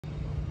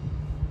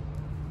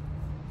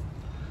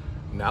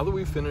Now that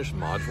we've finished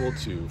Module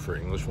 2 for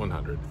English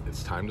 100,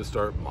 it's time to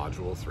start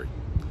Module 3.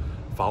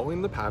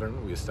 Following the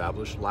pattern we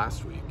established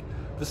last week,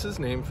 this is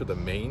named for the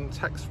main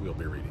text we'll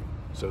be reading.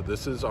 So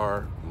this is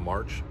our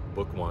March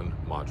Book 1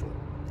 module.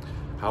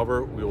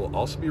 However, we will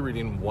also be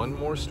reading one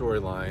more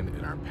storyline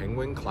in our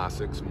Penguin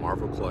Classics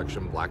Marvel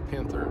Collection Black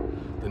Panther,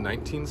 the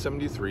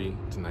 1973 to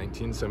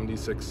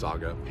 1976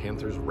 saga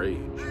Panther's Rage,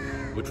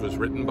 which was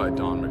written by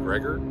Don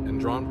McGregor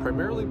and drawn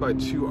primarily by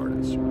two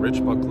artists,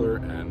 Rich Buckler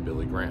and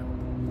Billy Graham.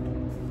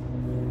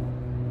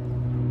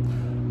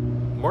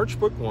 March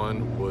Book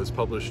 1 was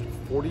published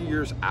 40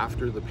 years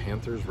after the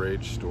Panther's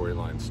Rage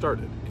storyline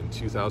started in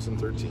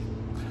 2013.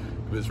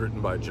 It was written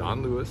by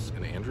John Lewis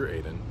and Andrew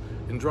Aden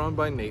and drawn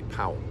by Nate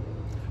Powell.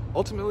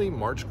 Ultimately,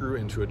 March grew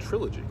into a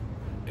trilogy.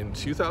 In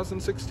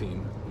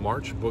 2016,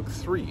 March Book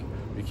 3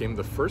 became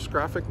the first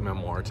graphic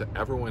memoir to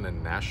ever win a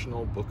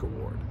National Book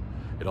Award.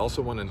 It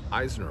also won an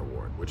Eisner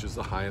Award, which is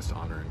the highest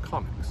honor in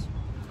comics.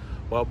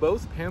 While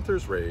both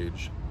Panther's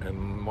Rage and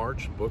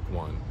March Book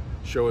 1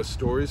 show us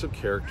stories of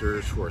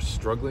characters who are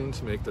struggling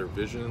to make their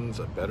visions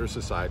of better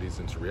societies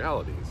into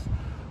realities,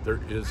 there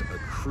is a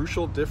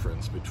crucial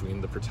difference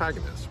between the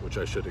protagonists, which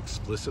I should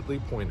explicitly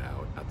point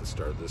out at the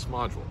start of this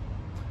module.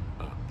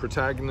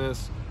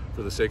 Protagonist,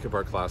 for the sake of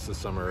our class this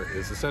summer,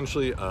 is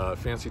essentially a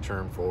fancy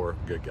term for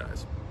good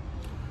guys.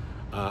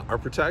 Our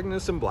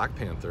protagonist in Black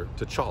Panther,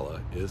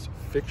 T'Challa, is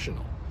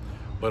fictional,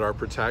 but our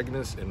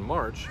protagonist in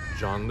March,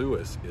 John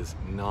Lewis, is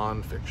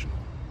non-fictional.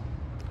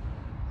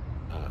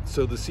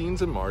 So the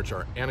scenes in March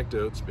are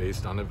anecdotes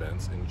based on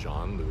events in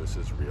John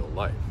Lewis's real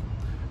life.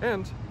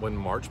 And when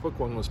March Book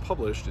 1 was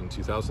published in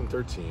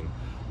 2013,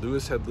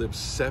 Lewis had lived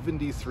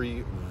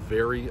 73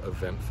 very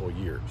eventful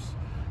years.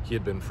 He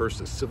had been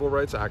first a civil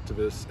rights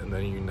activist and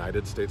then a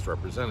United States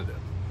representative.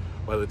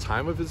 By the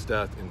time of his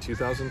death in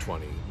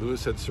 2020,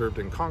 Lewis had served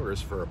in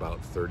Congress for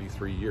about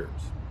 33 years.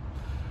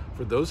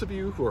 For those of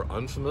you who are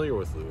unfamiliar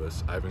with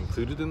Lewis, I've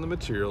included in the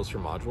materials for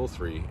Module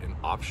 3 an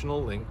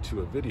optional link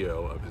to a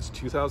video of his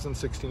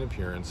 2016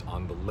 appearance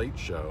on The Late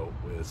Show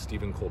with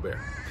Stephen Colbert,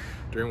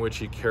 during which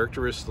he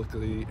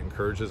characteristically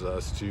encourages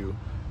us to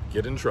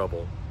get in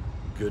trouble,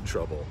 good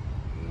trouble,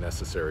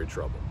 necessary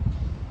trouble.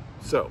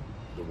 So,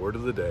 the word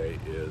of the day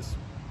is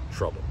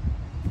trouble.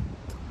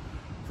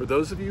 For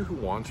those of you who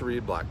want to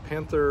read Black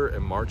Panther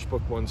and March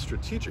Book 1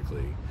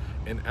 strategically,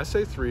 in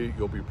Essay 3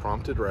 you'll be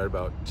prompted to write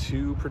about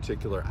two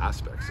particular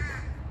aspects of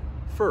them.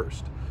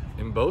 First,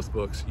 in both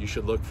books you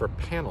should look for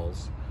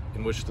panels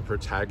in which the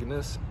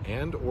protagonists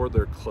and or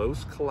their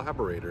close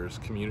collaborators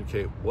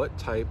communicate what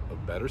type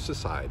of better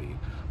society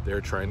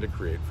they're trying to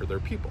create for their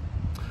people.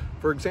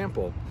 For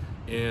example,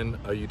 in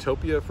A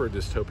Utopia for a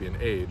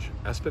Dystopian Age,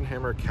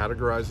 Espenhammer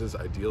categorizes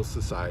ideal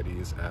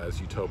societies as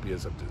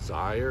utopias of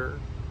desire,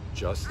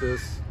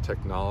 justice,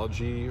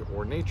 technology,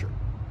 or nature.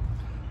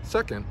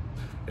 Second,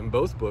 in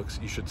both books,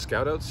 you should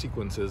scout out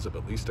sequences of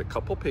at least a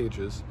couple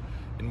pages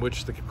in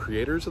which the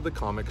creators of the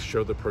comics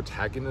show the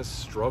protagonist's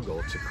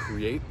struggle to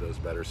create those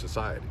better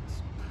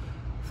societies.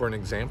 For an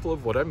example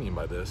of what I mean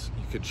by this,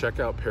 you could check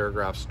out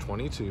paragraphs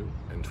 22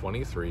 and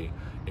 23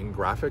 in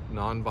Graphic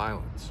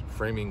Nonviolence,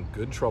 Framing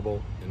Good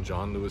Trouble in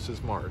John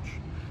Lewis's March,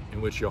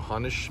 in which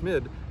Johannes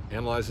Schmid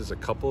analyzes a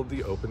couple of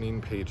the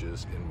opening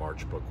pages in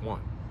March Book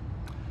 1.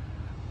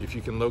 If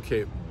you can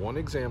locate one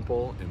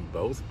example in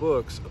both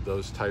books of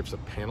those types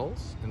of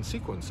panels and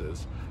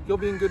sequences, you'll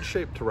be in good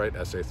shape to write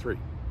Essay 3.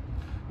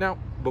 Now,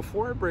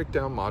 before I break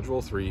down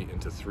Module 3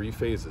 into 3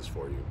 phases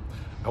for you,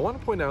 I want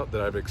to point out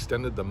that I've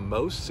extended the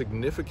most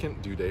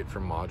significant due date for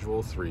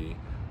Module 3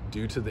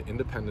 due to the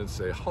Independence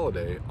Day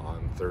holiday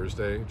on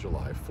Thursday,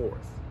 July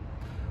 4th.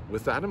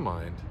 With that in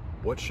mind,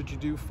 what should you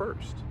do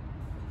first?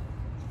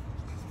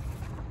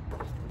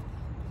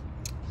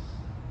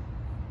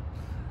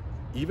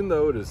 Even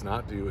though it is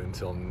not due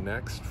until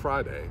next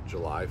Friday,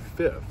 July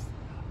 5th,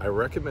 I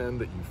recommend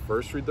that you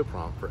first read the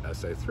prompt for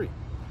Essay 3.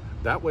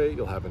 That way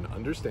you'll have an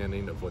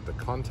understanding of what the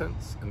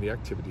contents and the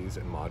activities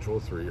in Module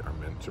 3 are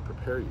meant to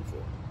prepare you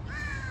for.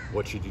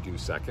 What should you do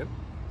second?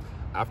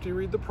 After you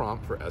read the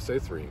prompt for Essay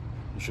 3,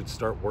 you should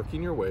start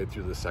working your way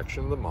through the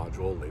section of the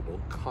module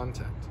labeled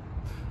Content.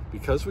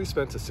 Because we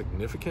spent a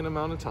significant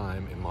amount of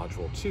time in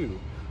Module 2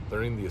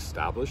 learning the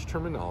established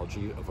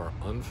terminology of our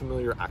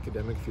unfamiliar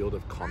academic field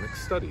of comic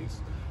studies,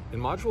 in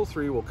Module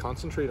 3 we'll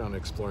concentrate on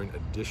exploring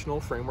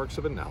additional frameworks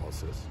of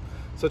analysis,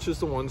 such as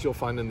the ones you'll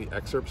find in the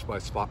excerpts by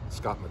Scott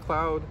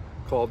McCloud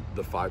called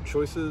The 5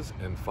 Choices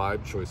and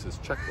 5 Choices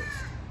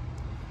Checklist,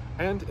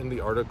 and in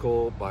the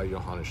article by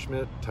Johannes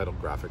Schmid titled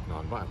Graphic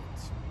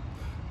Nonviolence.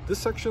 This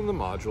section of the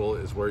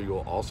module is where you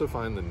will also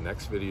find the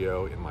next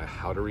video in my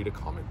How to Read a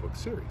Comic Book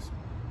series.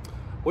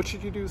 What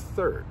should you do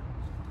third?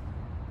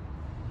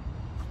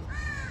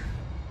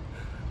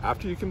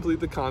 After you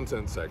complete the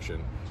content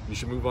section, you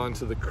should move on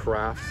to the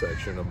craft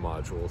section of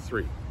Module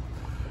 3.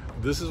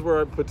 This is where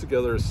I put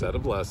together a set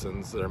of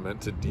lessons that are meant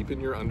to deepen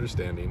your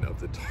understanding of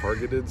the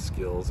targeted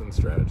skills and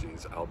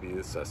strategies I'll be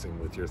assessing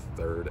with your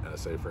third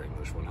essay for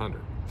English 100.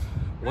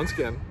 Once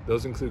again,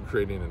 those include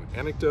creating an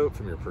anecdote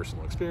from your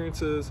personal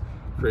experiences,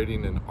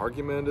 creating an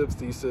argumentative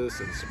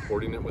thesis and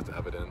supporting it with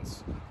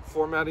evidence,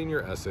 formatting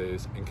your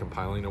essays, and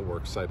compiling a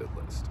works cited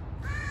list.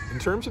 In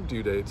terms of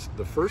due dates,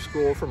 the first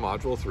goal for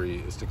Module 3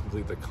 is to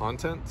complete the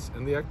contents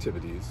and the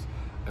activities,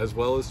 as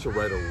well as to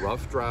write a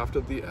rough draft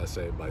of the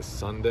essay by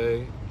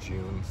Sunday,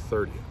 June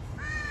 30th.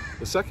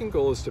 The second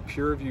goal is to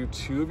peer review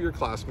 2 of your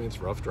classmates'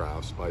 rough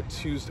drafts by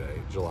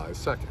Tuesday, July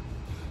 2nd.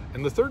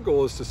 And the third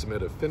goal is to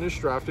submit a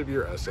finished draft of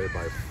your essay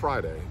by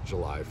Friday,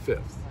 July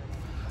 5th.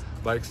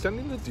 By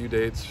extending the due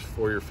dates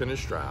for your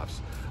finished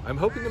drafts, I'm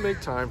hoping to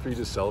make time for you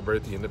to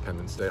celebrate the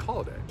Independence Day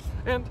holiday.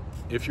 And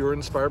if you're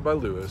inspired by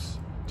Lewis,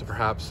 to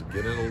perhaps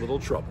get in a little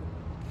trouble.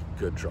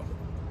 Good trouble.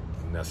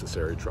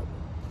 Necessary trouble.